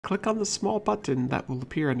click on the small button that will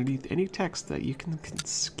appear underneath any text that you can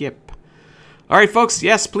skip. Alright folks,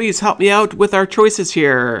 yes, please help me out with our choices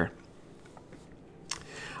here.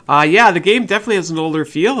 Yeah, the game definitely has an older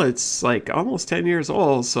feel. It's like almost 10 years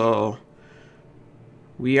old, so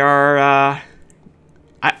we are,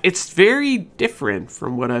 it's very different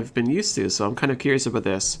from what I've been used to, so I'm kind of curious about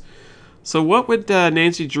this. So what would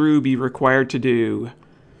Nancy Drew be required to do?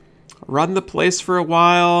 Run the place for a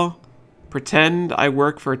while, pretend I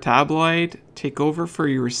work for a tabloid, take over for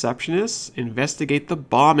your receptionist, investigate the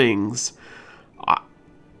bombings.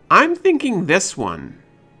 I'm thinking this one.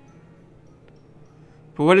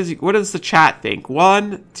 But what does the chat think?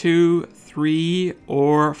 1, 2, 3,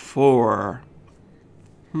 or 4?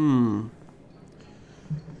 You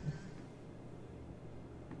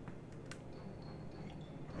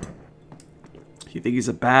think he's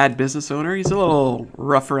a bad business owner? He's a little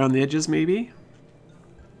rough around the edges, maybe.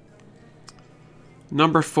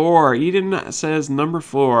 Number 4. Eden says number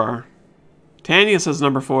 4. Tanya says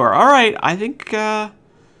number 4. All right, I think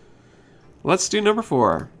let's do number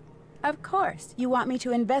 4. Of course. You want me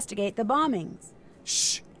to investigate the bombings.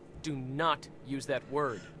 Shh! Do not use that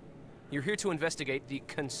word. You're here to investigate the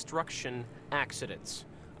construction accidents.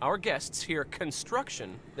 Our guests hear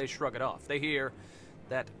construction, they shrug it off. They hear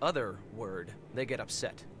that other word, they get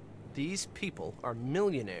upset. These people are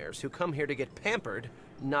millionaires who come here to get pampered,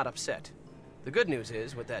 not upset. The good news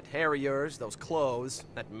is, with that hair of yours, those clothes,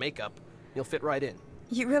 that makeup, you'll fit right in.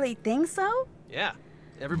 You really think so? Yeah.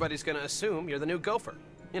 Everybody's gonna assume you're the new gopher.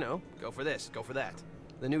 You know, go for this, go for that.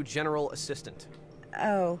 The new general assistant.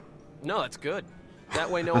 Oh. No, that's good. That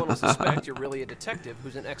way no one will suspect you're really a detective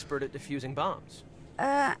who's an expert at defusing bombs.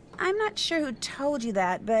 I'm not sure who told you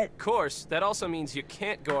that, but... Of course, that also means you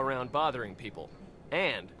can't go around bothering people.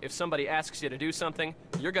 And if somebody asks you to do something,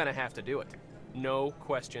 you're gonna have to do it. No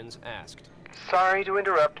questions asked. Sorry to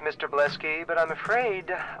interrupt, Mr. Blesky, but I'm afraid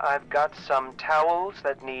I've got some towels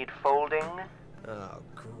that need folding. Oh,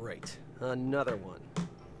 great. Another one.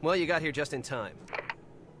 Well, you got here just in time.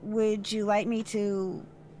 Would you like me to...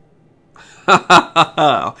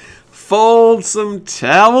 Fold some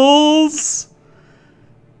towels?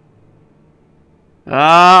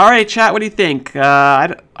 Alright, chat, what do you think?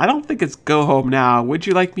 I don't think it's go home now. Would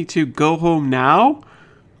you like me to go home now?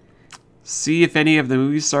 See if any of the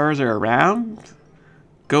movie stars are around?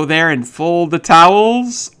 Go there and fold the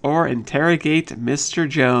towels? Or interrogate Mr.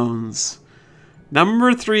 Jones?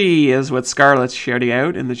 Number 3 is what Scarlett's shouting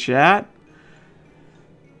out in the chat.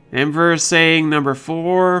 Ember saying number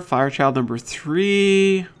 4. Firechild number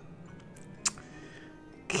 3.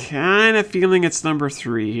 Kind of feeling it's number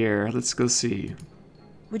 3 here. Let's go see.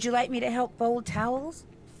 Would you like me to help fold towels?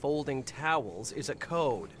 Folding towels is a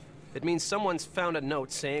code. It means someone's found a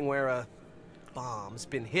note saying where a bomb's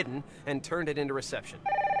been hidden and turned it into reception.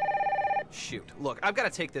 Shoot. Look, I've got to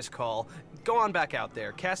take this call. Go on back out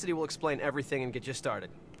there. Cassidy will explain everything and get you started.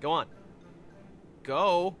 Go on.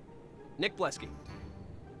 Go. Nick Blesky.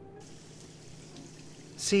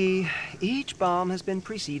 See, each bomb has been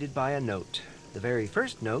preceded by a note. The very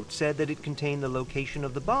first note said that it contained the location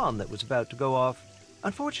of the bomb that was about to go off.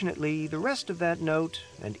 Unfortunately, the rest of that note,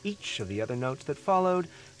 and each of the other notes that followed,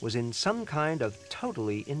 was in some kind of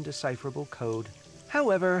totally indecipherable code.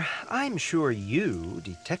 However, I'm sure you,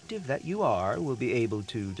 detective that you are, will be able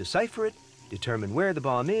to decipher it, determine where the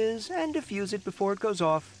bomb is, and defuse it before it goes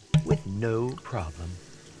off with no problem.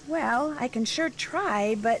 Well, I can sure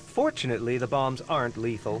try, but... Fortunately, the bombs aren't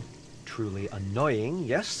lethal. Truly annoying,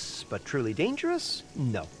 yes, but truly dangerous?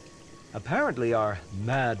 No. Apparently our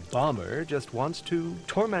mad bomber just wants to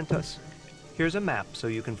torment us. Here's a map so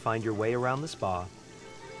you can find your way around the spa.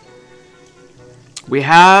 We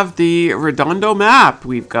have the Redondo map.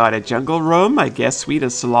 We've got a jungle room, a guest suite, a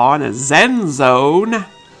salon, a zen zone,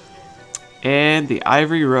 and the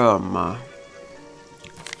ivory room.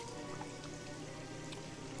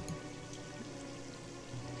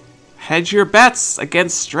 Hedge your bets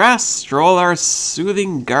against stress. Stroll our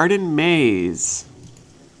soothing garden maze.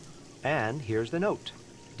 And here's the note.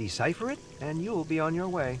 Decipher it, and you'll be on your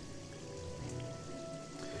way.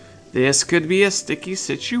 This could be a sticky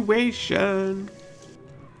situation.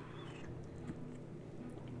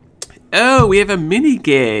 Oh, we have a mini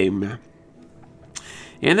game.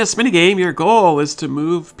 In this mini game, your goal is to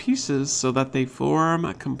move pieces so that they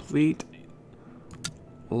form complete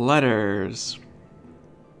letters.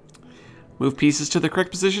 Move pieces to the correct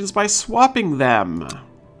positions by swapping them.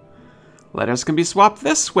 Letters can be swapped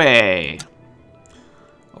this way,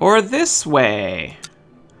 or this way,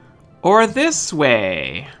 or this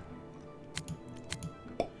way.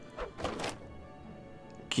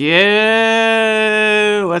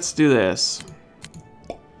 Let's do this.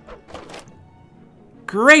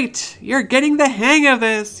 Great! You're getting the hang of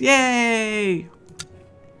this! Yay!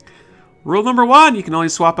 Rule number 1, you can only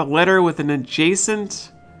swap a letter with an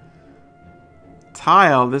adjacent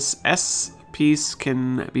tile. This S piece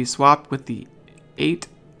can be swapped with the 8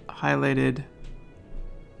 highlighted.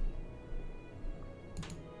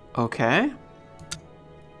 Okay.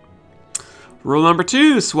 Rule number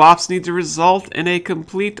 2, swaps need to result in a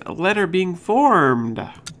complete letter being formed.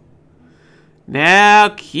 Now,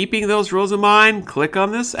 keeping those rules in mind, click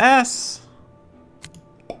on this S.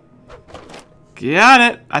 Got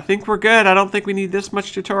it. I think we're good. I don't think we need this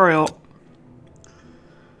much tutorial.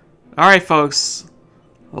 Alright, folks.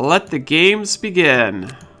 Let the games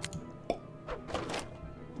begin.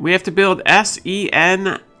 We have to build S, E,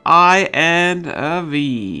 N, I, and a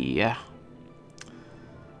V.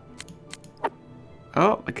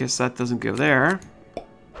 Oh, I guess that doesn't go there.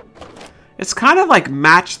 It's kind of like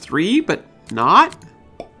match 3, but not?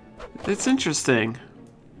 It's interesting.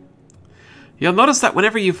 You'll notice that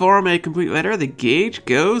whenever you form a complete letter, the gauge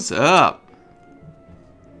goes up.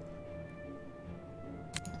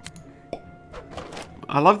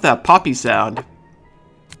 I love that poppy sound.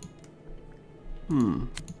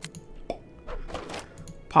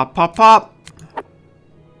 Pop, pop, pop.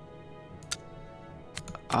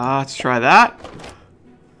 Let's try that.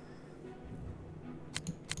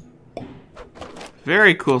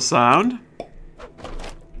 Very cool sound.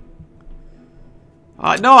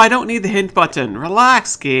 No, I don't need the hint button.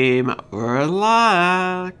 Relax, game.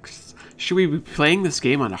 Relax. Should we be playing this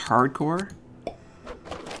game on hardcore?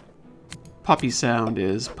 Puppy sound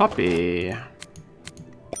is puppy.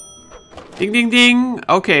 Ding, ding, ding.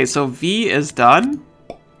 Okay, so V is done.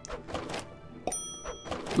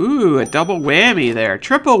 Ooh, a double whammy there.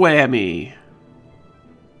 Triple whammy.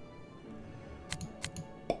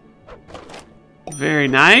 Very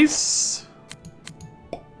nice.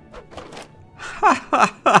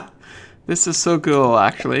 This is so cool,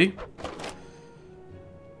 actually.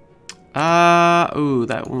 Ooh,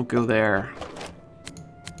 that won't go there.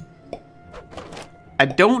 I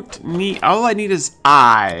don't need, all I need is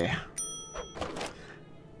I.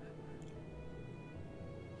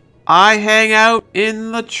 I hang out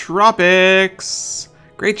in the tropics.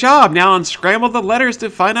 Great job. Now unscramble the letters to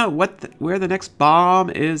find out where the next bomb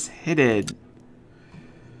is headed.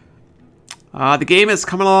 The game is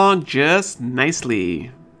coming along just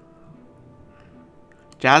nicely.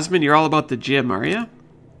 Jasmine, you're all about the gym, are you?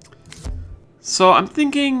 So I'm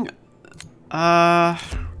thinking,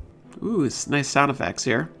 ooh, it's nice sound effects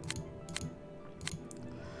here.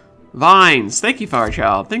 Vines. Thank you,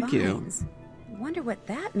 Firechild. Thank you. Wonder what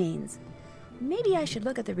that means. Maybe I should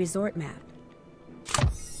look at the resort map.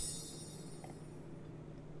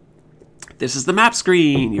 This is the map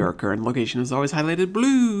screen. Your current location is always highlighted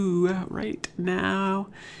blue right now.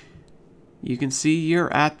 You can see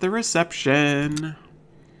you're at the reception.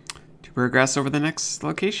 To progress over the next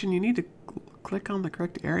location, you need to click on the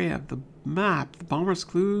correct area of the map. The bomber's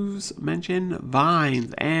clues mention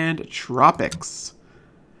vines and tropics.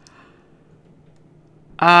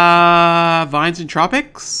 Vines and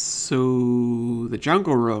tropics? So, the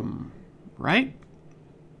jungle room, right?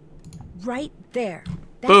 Right there.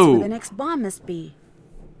 That's Boom. where the next bomb must be.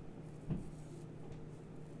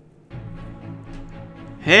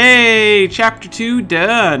 Hey, chapter 2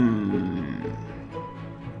 done.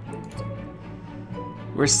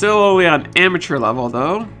 We're still only on amateur level,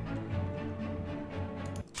 though.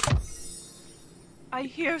 I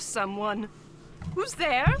hear someone. Who's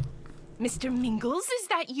there? Mr. Mingles, is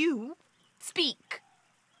that you? Speak.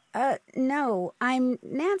 No, I'm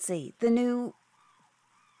Nancy, the new...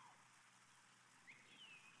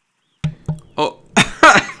 Oh.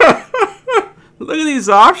 Look at these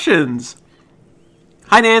options.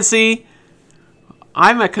 Hi, Nancy.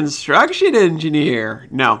 I'm a construction engineer.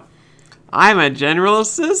 No. I'm a general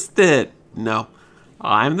assistant. No.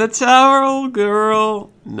 I'm the towel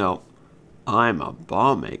girl. No. I'm a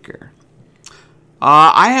bomb maker.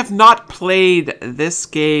 I have not played this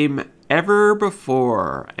game ever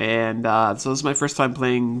before, and so this is my first time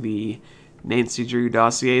playing the Nancy Drew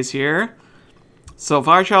Dossiers here. So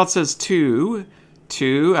Firechild says 2,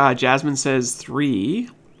 Jasmine says 3.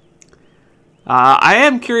 I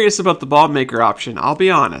am curious about the bomb maker option, I'll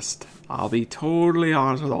be honest. I'll be totally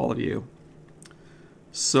honest with all of you.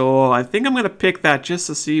 So I think I'm going to pick that just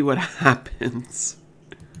to see what happens.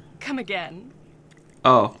 Come again.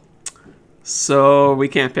 Oh. So we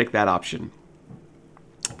can't pick that option.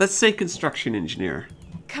 Let's say construction engineer.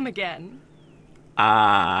 Come again.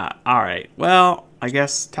 Alright. Well, I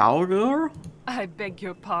guess towel girl? I beg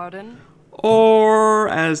your pardon. Or,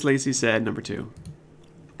 as Lacey said, number 2.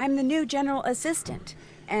 I'm the new general assistant.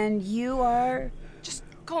 And you are... Just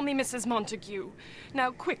call me Mrs. Montague.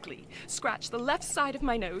 Now, quickly, scratch the left side of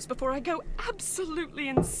my nose before I go absolutely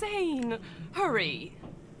insane. Hurry.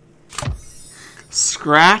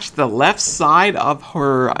 Scratch the left side of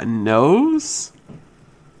her nose?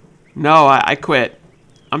 No, I quit.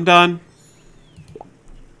 I'm done.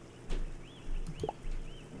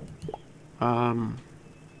 I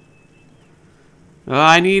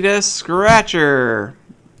need a scratcher.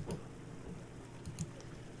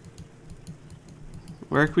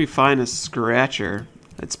 Where can we find a scratcher?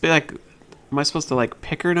 It's be like, am I supposed to like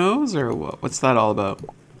pick her nose or what? What's that all about?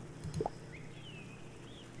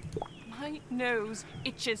 My nose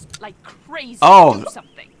itches like crazy. Oh. Do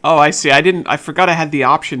something. Oh, I see. I forgot I had the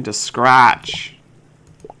option to scratch.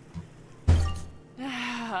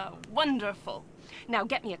 Ah, wonderful. Now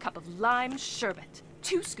get me a cup of lime sherbet.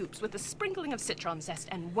 2 scoops with a sprinkling of citron zest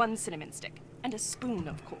and 1 cinnamon stick. And a spoon,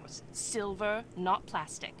 of course. Silver, not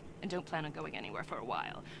plastic. And don't plan on going anywhere for a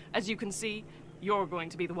while. As you can see, you're going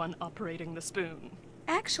to be the one operating the spoon.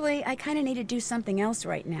 Actually, I kind of need to do something else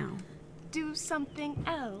right now. Do something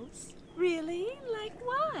else? Really? Like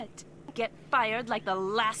what? Get fired like the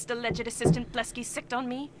last alleged assistant Blesky sicked on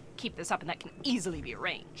me? Keep this up and that can easily be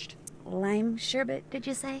arranged. Lime sherbet, did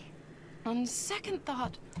you say? On second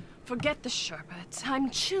thought, forget the sherbet.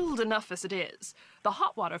 I'm chilled enough as it is. The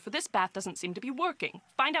hot water for this bath doesn't seem to be working.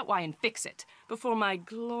 Find out why and fix it, before my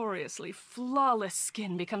gloriously flawless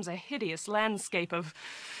skin becomes a hideous landscape of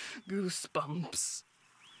goosebumps.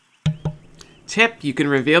 Tip, you can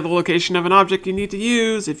reveal the location of an object you need to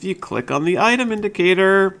use if you click on the item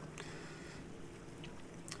indicator.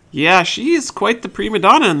 Yeah, she's quite the prima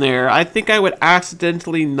donna in there. I think I would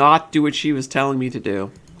accidentally not do what she was telling me to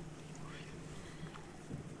do.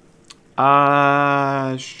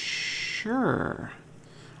 Sure.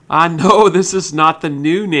 No, this is not the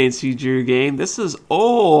new Nancy Drew game. This is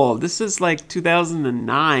old. This is like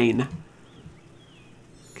 2009.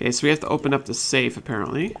 Okay, so we have to open up the safe,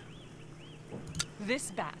 apparently.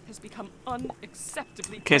 This bath has become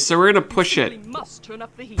unacceptably. Okay, so we're gonna push it. You simply must turn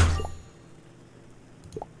up the heat.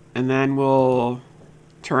 And then we'll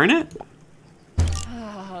turn it?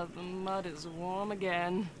 Ah, the mud is warm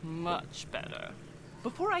again. Much better.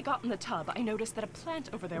 Before I got in the tub, I noticed that a plant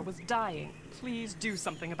over there was dying. Please do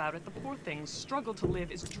something about it. The poor thing's struggle to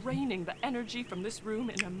live is draining the energy from this room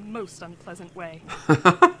in a most unpleasant way.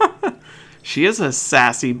 She is a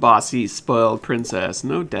sassy, bossy, spoiled princess,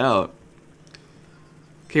 no doubt.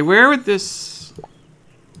 Okay, where would this...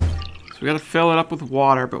 So we gotta fill it up with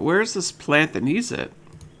water, but where's this plant that needs it?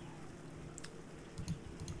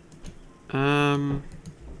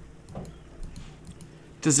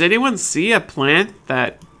 Does anyone see a plant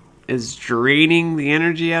that is draining the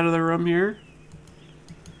energy out of the room here?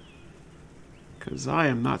 Because I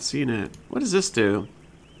am not seeing it. What does this do?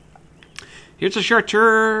 Here's a short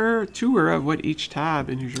tour of what each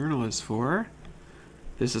tab in your journal is for.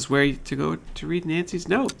 This is where to go to read Nancy's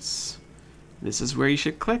notes. This is where you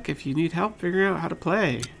should click if you need help figuring out how to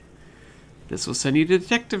play. This will send you to the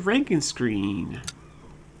detective ranking screen.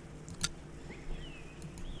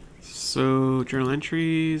 So, journal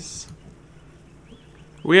entries.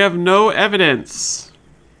 We have no evidence.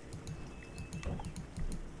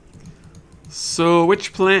 So,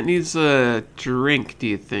 which plant needs a drink, do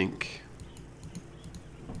you think?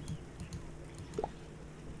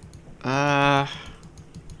 I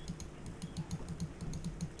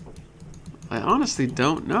honestly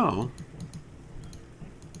don't know.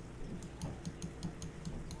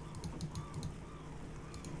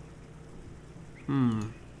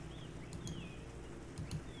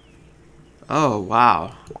 Oh,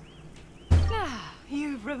 wow. Ah,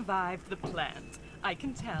 you've revived the plant. I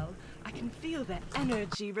can tell. I can feel the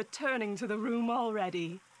energy returning to the room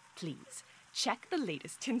already. Please, check the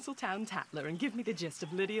latest Tinseltown Tatler and give me the gist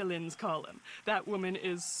of Lydia Lynn's column. That woman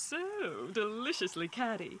is so deliciously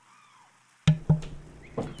catty.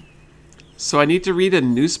 So I need to read a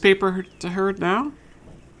newspaper to her now?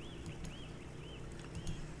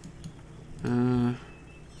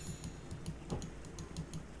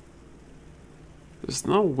 There's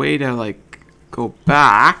no way to, like, go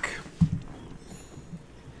back.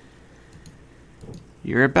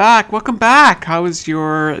 You're back. Welcome back. How was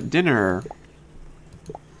your dinner?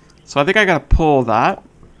 So I think I gotta pull that.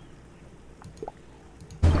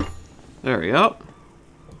 There we go.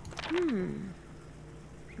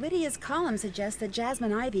 Lydia's column suggests that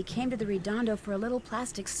Jasmine Ivy came to the Redondo for a little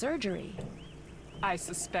plastic surgery. I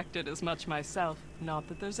suspected as much myself. Not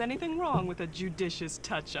that there's anything wrong with a judicious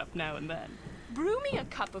touch-up now and then. Brew me a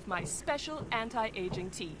cup of my special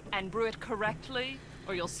anti-aging tea, and brew it correctly,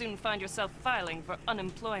 or you'll soon find yourself filing for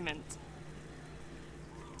unemployment.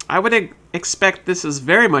 I would expect this is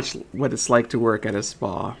very much what it's like to work at a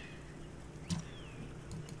spa.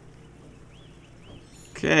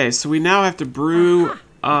 Okay, so we now have to brew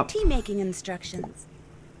up Tea making instructions.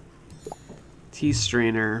 tea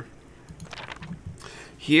strainer.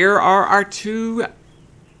 Here are our tea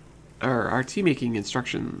making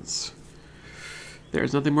instructions.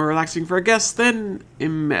 There's nothing more relaxing for a guest than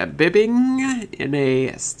imbibing in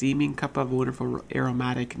a steaming cup of wonderful,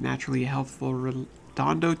 aromatic, naturally healthful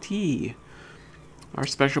Redondo tea. Our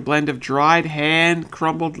special blend of dried,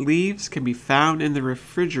 hand-crumbled leaves can be found in the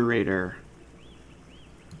refrigerator.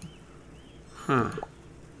 Huh.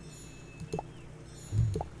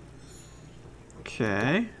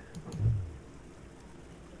 Okay.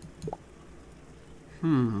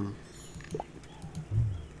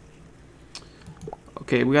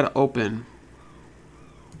 Okay, we gotta open.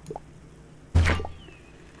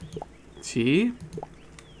 Tea.